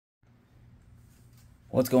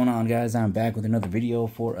What's going on, guys? I'm back with another video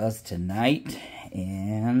for us tonight,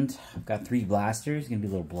 and I've got 3 blasters. It's gonna be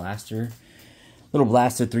a little blaster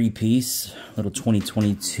 3-piece, little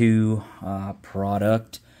 2022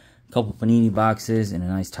 product. A couple Panini boxes and a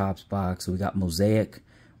nice Topps box. So we got Mosaic,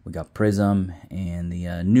 we got Prizm, and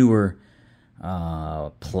the newer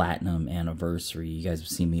Platinum Anniversary. You guys have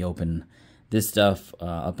seen me open this stuff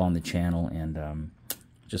up on the channel, and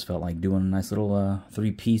just felt like doing a nice little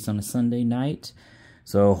 3-piece on a Sunday night.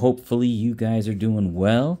 So hopefully you guys are doing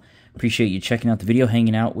well. Appreciate you checking out the video,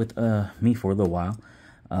 hanging out with me for a little while.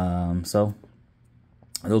 So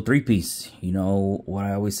a little 3-piece. You know what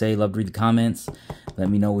I always say, love to read the comments. Let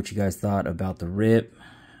me know what you guys thought about the rip.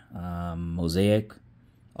 Mosaic,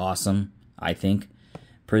 awesome, I think.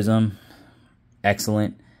 Prizm,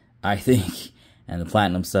 excellent, I think. And the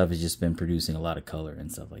Platinum stuff has just been producing a lot of color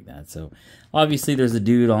and stuff like that. So obviously there's a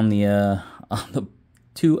dude on the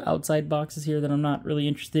 2 outside boxes here that I'm not really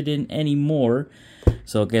interested in anymore.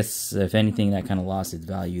 So I guess, if anything, that kind of lost its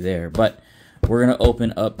value there. But we're going to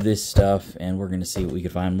open up this stuff, and we're going to see what we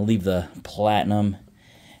can find. We'll leave the Platinum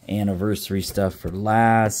Anniversary stuff for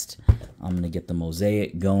last. I'm going to get the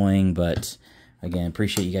Mosaic going. But, again,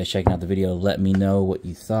 appreciate you guys checking out the video. Let me know what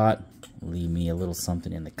you thought. Leave me a little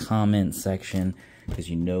something in the comment section, because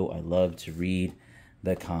you know I love to read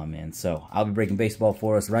the comments. So I'll be breaking baseball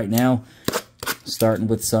for us right now. Starting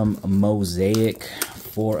with some Mosaic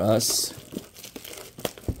for us.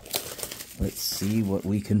 Let's see what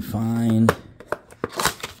we can find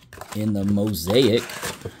in the Mosaic.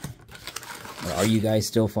 Are you guys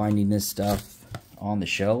still finding this stuff on the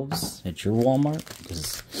shelves at your Walmart?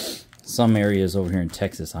 Because some areas over here in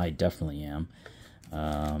Texas, I definitely am.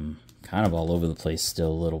 Kind of all over the place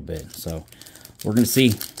still a little bit. So we're gonna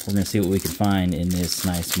see. We're gonna see what we can find in this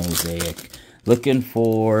nice Mosaic. Looking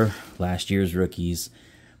for last year's rookies,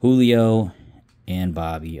 Julio and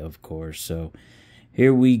Bobby, of course. So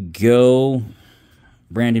here we go.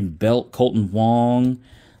 Brandon Belt, Colton Wong,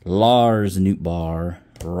 Lars Nootbaar,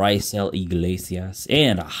 Raisel Iglesias,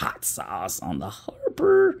 and a hot sauce on the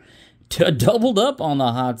Harper. Doubled up on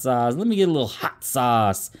the hot sauce. Let me get a little hot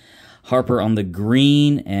sauce. Harper on the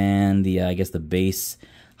green, and the I guess the base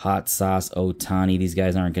hot sauce Ohtani. These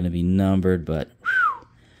guys aren't going to be numbered, but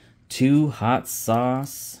 2 hot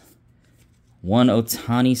sauce, 1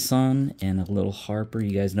 Ohtani son, and a little Harper.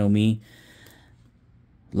 You guys know me.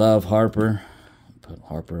 Love Harper. Put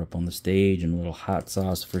Harper up on the stage, and a little hot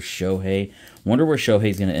sauce for Shohei. Wonder where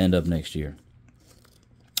Shohei's going to end up next year.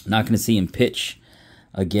 Not going to see him pitch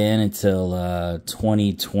again until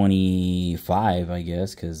 2025, I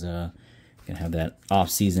guess, because going to have that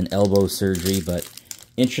off-season elbow surgery. But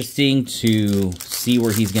interesting to see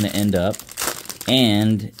where he's going to end up.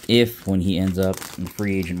 And if, when he ends up in the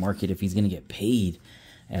free agent market, if he's going to get paid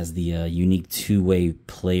as the unique 2-way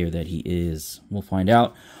player that he is. We'll find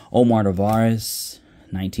out. Omar Tavares,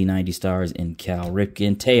 1990 stars in Cal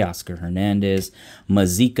Ripken. Teoscar Hernandez.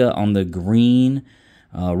 Mazika on the green.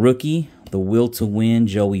 Rookie, the will to win,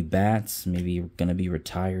 Joey Bats. Maybe going to be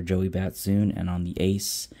retired, Joey Bats, soon. And on the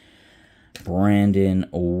ace, Brandon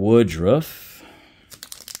Woodruff.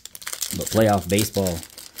 But playoff baseball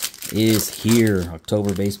is here.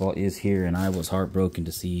 October baseball is here, and I was heartbroken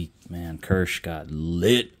to see, man, Kirsch got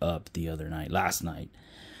lit up the other night. Last night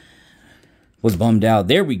was bummed out.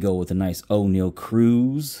 There we go with a nice O'Neal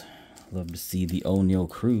Cruz. Love to see the O'Neal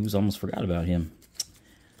Cruz. Almost forgot about him.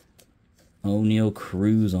 O'Neal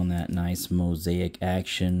Cruz on that nice Mosaic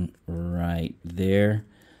action right there.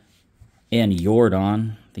 And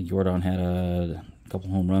Jordan. I think Jordan had a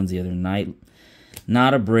couple home runs the other night.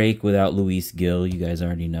 Not a break without Luis Gil. You guys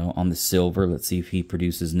already know. On the silver. Let's see if he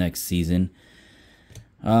produces next season.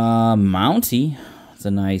 Mountie. It's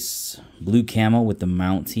a nice blue camo with the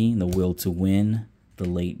Mountie. The will to win. The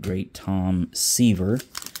late, great Tom Seaver.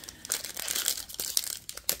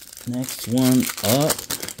 Next one up.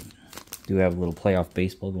 Do have a little playoff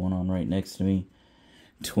baseball going on right next to me.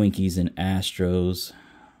 Twinkies and Astros.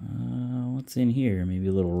 What's in here? Maybe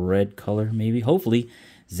a little red color. Maybe. Hopefully.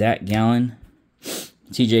 Zach Gallen.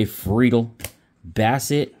 TJ Friedel,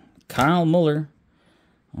 Bassett, Kyle Muller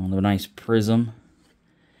on the nice Prizm.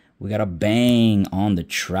 We got a bang on the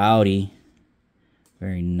Trouty.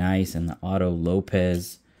 Very nice. And the Otto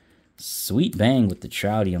Lopez. Sweet bang with the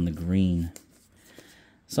Trouty on the green.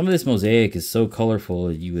 Some of this Mosaic is so colorful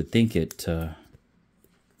that you would think it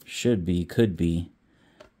could be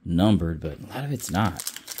numbered, but a lot of it's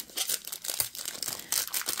not.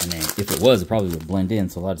 I mean, if it was, it probably would blend in.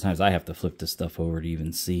 So a lot of times I have to flip this stuff over to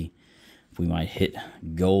even see if we might hit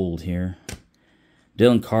gold here.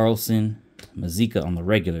 Dylan Carlson, Mazika on the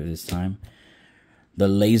regular this time. The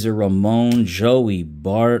Laser Ramon, Joey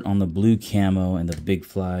Bart on the blue camo, and the Big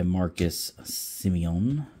Fly Marcus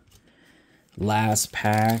Simeon. Last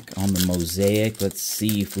pack on the Mosaic. Let's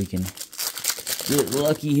see if we can get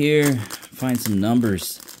lucky here. Find some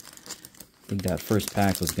numbers. I think that first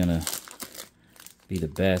pack was going to be the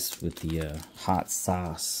best with the hot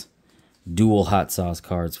sauce. Dual hot sauce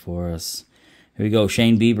cards for us. Here we go.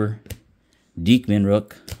 Shane Bieber. Diekman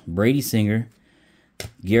Rook. Brady Singer.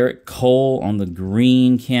 Garrett Cole on the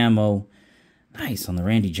green camo. Nice on the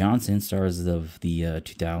Randy Johnson. Stars of the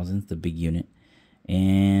 2000s. The big unit.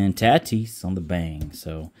 And Tatis on the bang.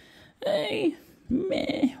 So, hey,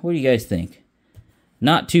 meh. What do you guys think?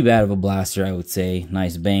 Not too bad of a blaster, I would say.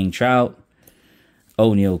 Nice bang Trout.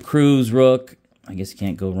 O'Neal Cruz Rook. I guess you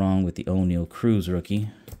can't go wrong with the O'Neal Cruz rookie.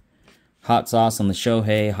 Hot sauce on the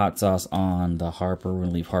Shohei. Hot sauce on the Harper. We're going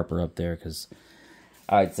to leave Harper up there because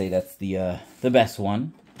I'd say that's the best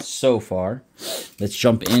one so far. Let's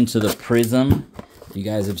jump into the Prizm. You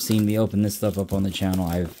guys have seen me open this stuff up on the channel.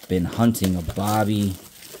 I've been hunting a Bobby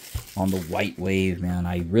on the White Wave, man.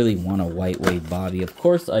 I really want a White Wave Bobby. Of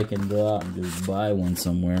course, I can go out and just buy one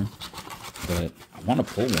somewhere, but I want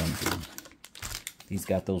to pull one. He's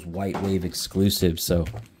got those White Wave exclusives, so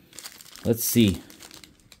let's see.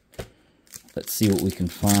 Let's see what we can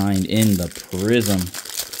find in the Prizm.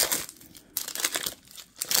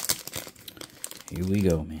 Here we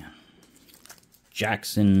go, man.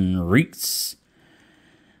 Jackson Reeks.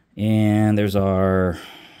 And there's our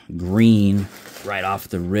green right off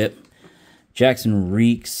the rip. Jackson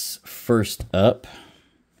Reeks first up.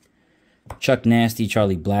 Chuck Nasty,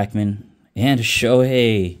 Charlie Blackmon, and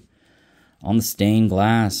Shohei on the stained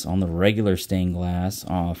glass, on the regular stained glass.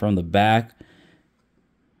 From the back,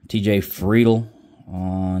 TJ Friedel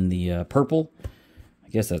on the purple. I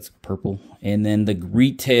guess that's purple. And then the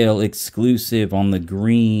retail exclusive on the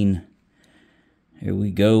green. Here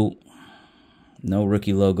we go. No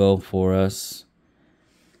rookie logo for us.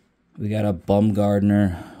 We got a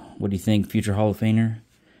Bumgardner. What do you think? Future Hall of Famer?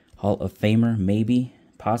 Hall of Famer? Maybe?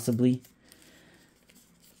 Possibly?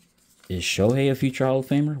 Is Shohei a future Hall of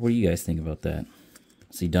Famer? What do you guys think about that?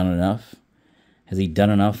 Has he done enough? Has he done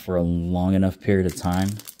enough for a long enough period of time?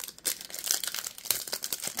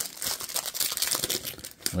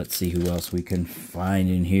 Let's see who else we can find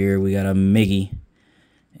in here. We got a Miggy.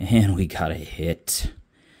 And we got a hit.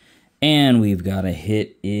 And we've got a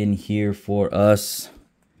hit in here for us.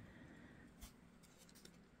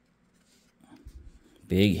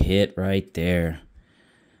 Big hit right there.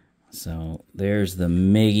 So there's the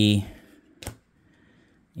Miggy.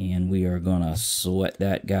 And we are going to sweat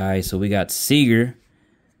that guy. So we got Seager.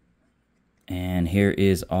 And here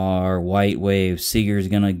is our White Wave. Seager's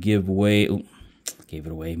going to give away. Ooh, gave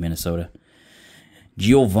it away, Minnesota.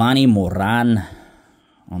 Giovanni Moran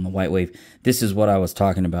on the White Wave. This is what I was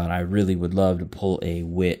talking about. I really would love to pull a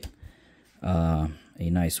wit. A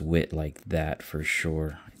nice wit like that for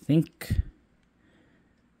sure. I think...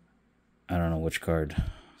 I don't know which card.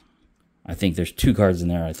 I think there's two cards in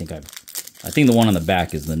there. I think the one on the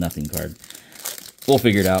back is the nothing card. We'll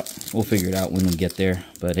figure it out. We'll figure it out when we get there.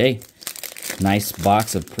 But hey, nice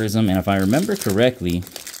box of Prizm. And if I remember correctly,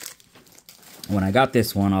 when I got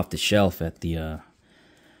this one off the shelf at the at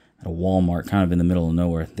a Walmart, kind of in the middle of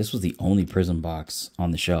nowhere, this was the only Prizm box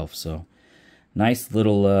on the shelf. So nice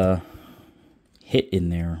little hit in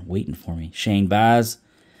there waiting for me. Shane Baz,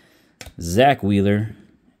 Zach Wheeler,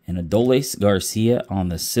 and Adolis Garcia on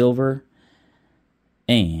the silver.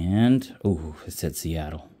 And, ooh, it said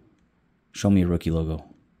Seattle. Show me a rookie logo.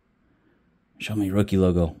 Show me a rookie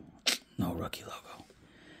logo. No rookie logo.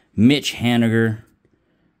 Mitch Haniger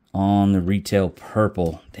on the retail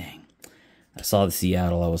purple. Dang. I saw the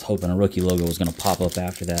Seattle. I was hoping a rookie logo was going to pop up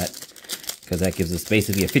after that, because that gives us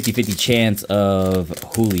basically a 50-50 chance of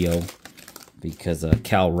Julio, because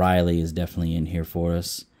Cal Riley is definitely in here for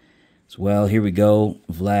us. As well, here we go.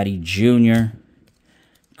 Vladdy Jr.,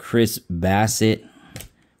 Chris Bassett,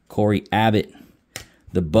 Corey Abbott,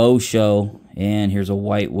 the Bo Show, and here's a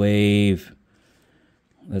White Wave.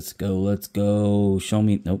 Let's go, let's go. Show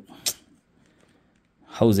me, nope.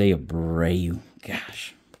 Jose Abreu.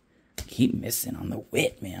 Gosh, keep missing on the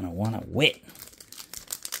wit, man. I want a wit.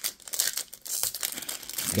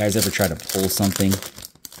 You guys ever try to pull something,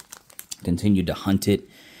 continued to hunt it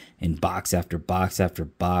in box after box after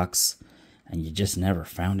box, and you just never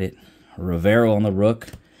found it? Rivero on the Rook.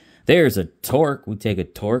 There's a Torque. We take a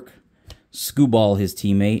Torque. Scooball, his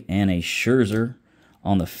teammate, and a Scherzer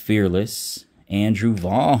on the Fearless. Andrew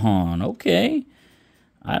Vaughn. Okay.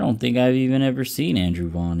 I don't think I've even ever seen Andrew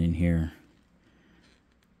Vaughn in here.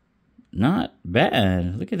 Not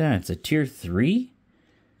bad. Look at that. It's a tier 3.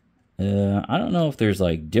 I don't know if there's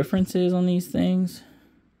like differences on these things,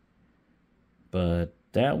 but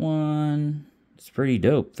that one is pretty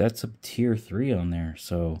dope. That's a tier 3 on there.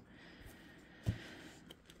 So,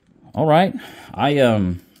 all right.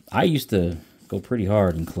 I used to go pretty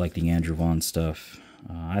hard in collecting Andrew Vaughn stuff.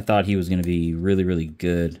 I thought he was going to be really, really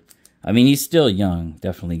good. I mean, he's still young.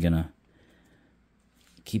 Definitely going to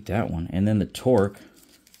keep that one. And then the Torque.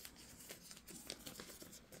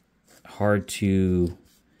 Hard to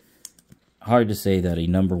say that a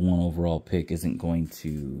 #1 overall pick isn't going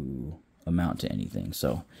to amount to anything.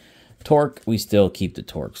 So, Torque, we still keep the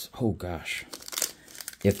Torques. Oh, gosh.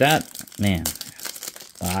 If that, man,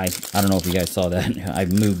 I don't know if you guys saw that. I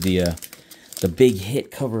moved the big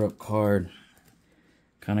hit cover-up card.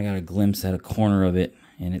 Kind of got a glimpse at a corner of it,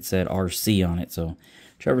 and it said RC on it. So,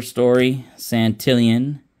 Trevor Story,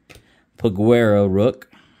 Santillan, Paguero Rook,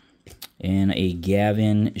 and a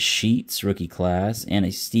Gavin Sheets rookie class, and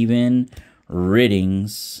a Steven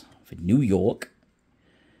Riddings for New York.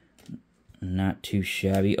 Not too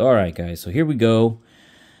shabby. All right, guys, so here we go.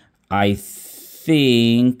 I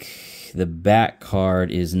think the back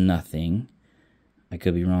card is nothing. I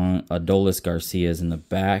could be wrong. Adolis Garcia is in the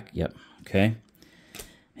back. Yep, okay.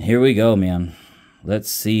 Here we go, man. Let's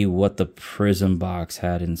see what the Prizm box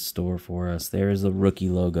had in store for us. There's the rookie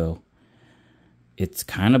logo. It's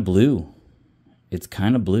kind of blue. It's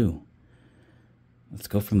kind of blue. Let's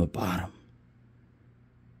go from the bottom.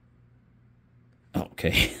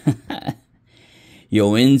 Okay.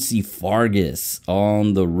 Yoenzi Fargas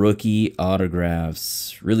on the rookie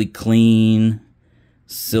autographs. Really clean.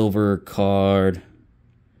 Silver card.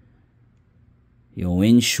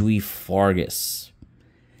 Yoenzi Fargas.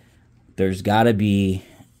 There's got to be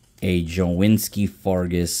a Jowinsky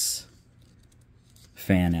Fargas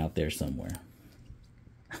fan out there somewhere.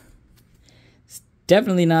 It's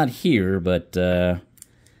definitely not here, but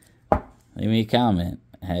leave me a comment.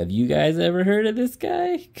 Have you guys ever heard of this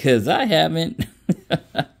guy? Because I haven't.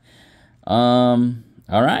 All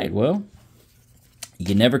right, well, you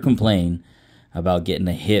can never complain about getting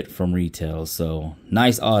a hit from retail. So,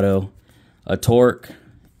 nice auto, a Torque,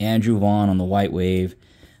 Andrew Vaughn on the white wave,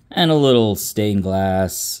 and a little stained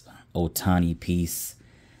glass Otani piece.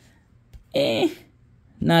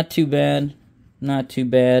 Not too bad. Not too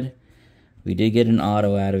bad. We did get an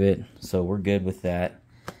auto out of it, so we're good with that.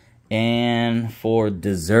 And for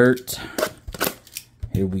dessert,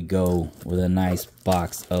 here we go with a nice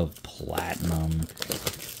box of Platinum.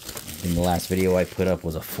 I think the last video I put up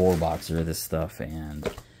was a 4-boxer of this stuff, and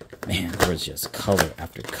man, there was just color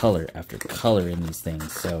after color after color in these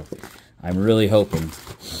things. So I'm really hoping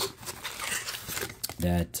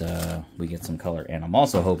that we get some color, and I'm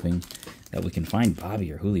also hoping that we can find Bobby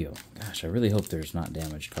or Julio. Gosh, I really hope there's not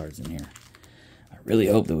damaged cards in here. I really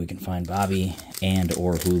hope that we can find Bobby and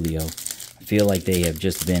or Julio. I feel like they have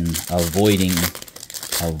just been avoiding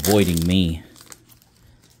me.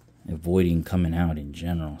 Avoiding coming out in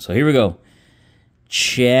general. So here we go.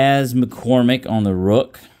 Chas McCormick on the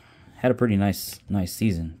Rook. Had a pretty nice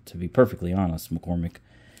season, to be perfectly honest, McCormick.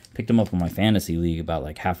 Picked him up in my fantasy league about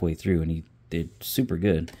like halfway through, and he did super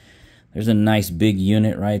good. There's a nice big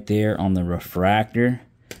unit right there on the refractor.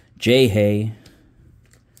 J. Hay.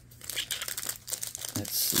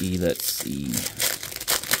 Let's see.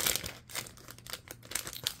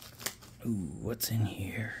 Ooh, what's in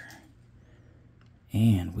here?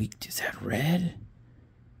 And is that red?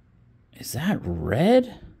 Is that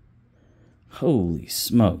red? Holy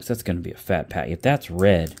smokes, that's going to be a fat pack. If that's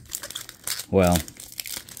red, well,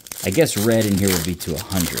 I guess red in here would be to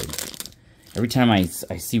 100. Every time I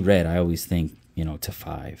see red, I always think, you know, to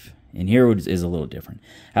 5. And here is a little different.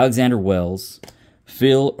 Alexander Wells,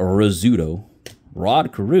 Phil Rizzuto,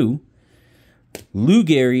 Rod Carew, Lou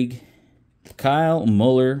Gehrig, Kyle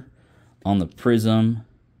Muller on the Prizm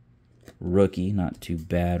rookie. Not too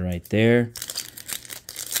bad right there.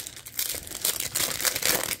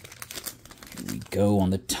 Here we go on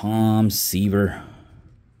the Tom Seaver.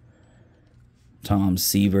 Tom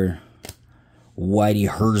Seaver, Whitey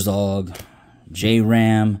Herzog,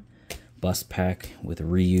 J-Ram, bust pack with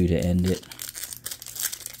Ryu to end it.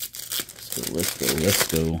 Let's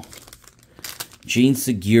go. Gene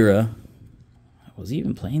Segura. Was he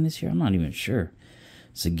even playing this year? I'm not even sure.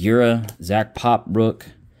 Segura, Zach Popbrook,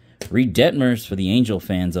 Reed Detmers for the Angel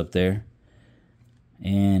fans up there.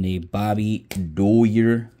 And a Bobby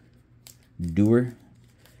Doer.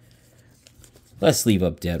 Let's leave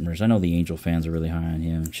up Detmers. I know the Angel fans are really high on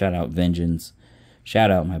him. Shout out Vengeance.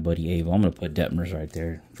 Shout out my buddy Avo. I'm going to put Detmers right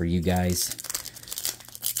there for you guys.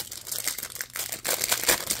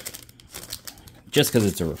 Just because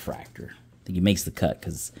it's a refractor. I think he makes the cut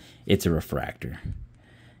because it's a refractor.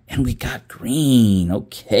 And we got green.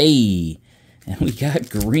 Okay. And we got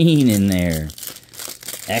green in there.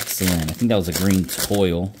 Excellent. I think that was a green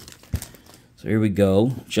toil. So here we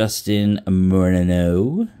go. Justin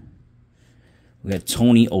Moreno. We got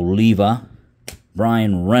Tony Oliva.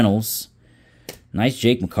 Brian Reynolds. Nice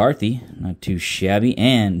Jake McCarthy. Not too shabby.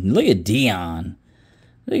 And look at Dion.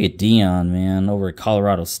 Look at Dion, man. Over at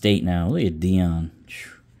Colorado State now. Look at Dion.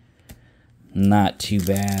 Not too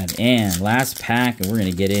bad. And last pack, and we're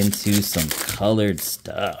going to get into some colored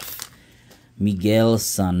stuff. Miguel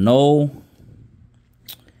Sano.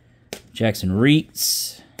 Jackson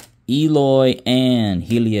Reitz. Eloy and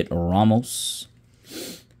Heliot Ramos.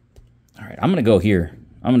 All right, I'm going to go here.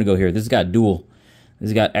 I'm going to go here. This has got dual. This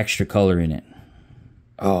has got extra color in it.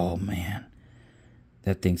 Oh, man.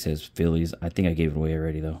 That thing says Phillies. I think I gave it away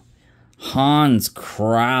already, though. Hans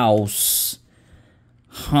Kraus.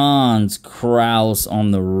 Hans Kraus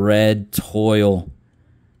on the red toil.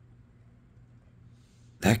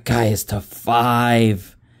 That guy is to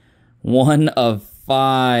 5. 1 of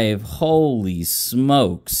 5. Holy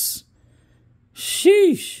smokes.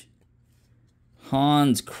 Sheesh.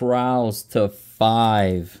 Hans Kraus to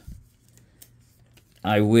 5.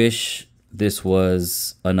 I wish this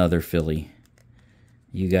was another Philly.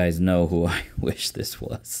 You guys know who I wish this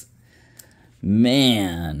was.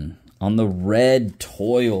 Man, on the red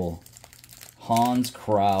toil, Hans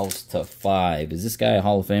Kraus to 5. Is this guy a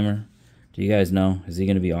Hall of Famer? Do you guys know? Is he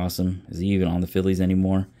going to be awesome? Is he even on the Phillies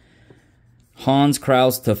anymore? Hans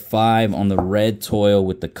Kraus to 5 on the red toil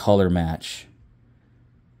with the color match.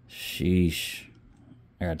 Sheesh.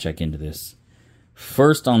 I got to check into this.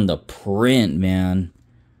 First on the print, man.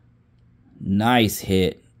 Nice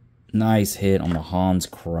hit. Nice hit on the Hans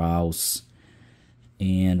Kraus.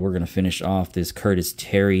 And we're going to finish off this Curtis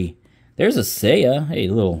Terry. There's a Seiya. Hey,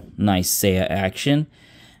 little nice Seiya action.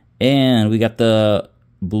 And we got the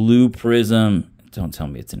blue Prizm. Don't tell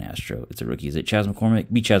me it's an Astro. It's a rookie. Is it Chas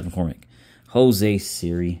McCormick? Be Chas McCormick. Jose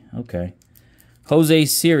Siri. Okay. Jose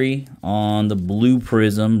Siri on the blue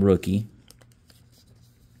Prizm rookie.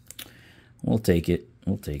 We'll take it.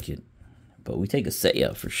 We'll take it. But we take a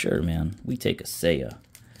Seiya for sure, man. We take a Seiya.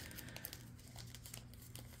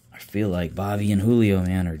 I feel like Bobby and Julio,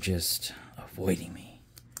 man, are just avoiding me.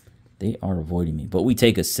 They are avoiding me. But we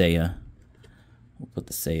take a Seiya. We'll put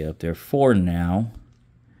the Seiya up there for now.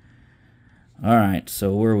 All right,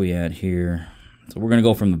 so where are we at here? So we're going to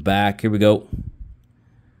go from the back. Here we go.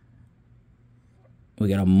 We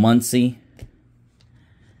got a Muncy.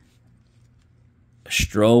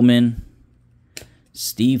 Stroman.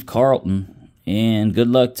 Steve Carlton. And good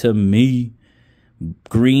luck to me.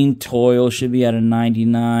 Green toil should be at a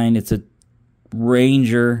 99. It's a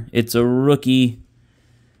Ranger. It's a rookie.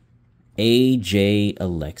 A.J.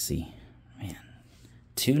 Alexi. Man,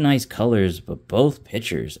 two nice colors, but both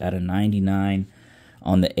pitchers at a 99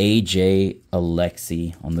 on the A.J.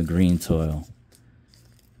 Alexi on the green toil.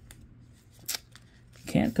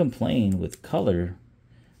 Can't complain with color,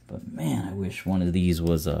 but man, I wish one of these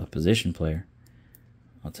was a position player.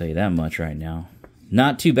 I'll tell you that much right now.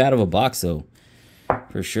 Not too bad of a box, though,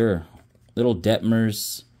 for sure. Little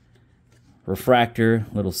Detmers, refractor,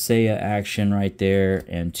 little Seiya action right there,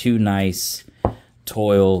 and two nice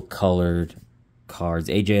toil-colored cards.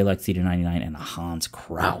 AJ Alexi to 99 and a Hans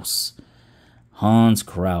Kraus. Hans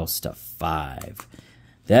Kraus to 5.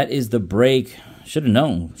 That is the break. Should have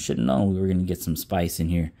known. Should have known we were going to get some spice in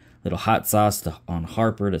here. Little hot sauce on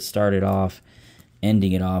Harper to start it off,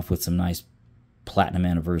 ending it off with some nice platinum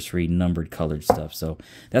anniversary numbered colored stuff. So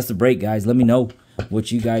that's the break, guys. Let me know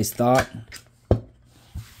what you guys thought.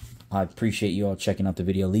 I appreciate you all checking out the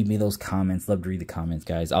video. Leave me those comments. Love to read the comments,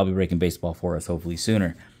 guys. I'll be breaking baseball for us hopefully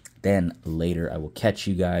sooner than later. I will catch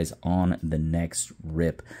you guys on the next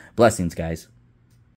rip. Blessings, guys.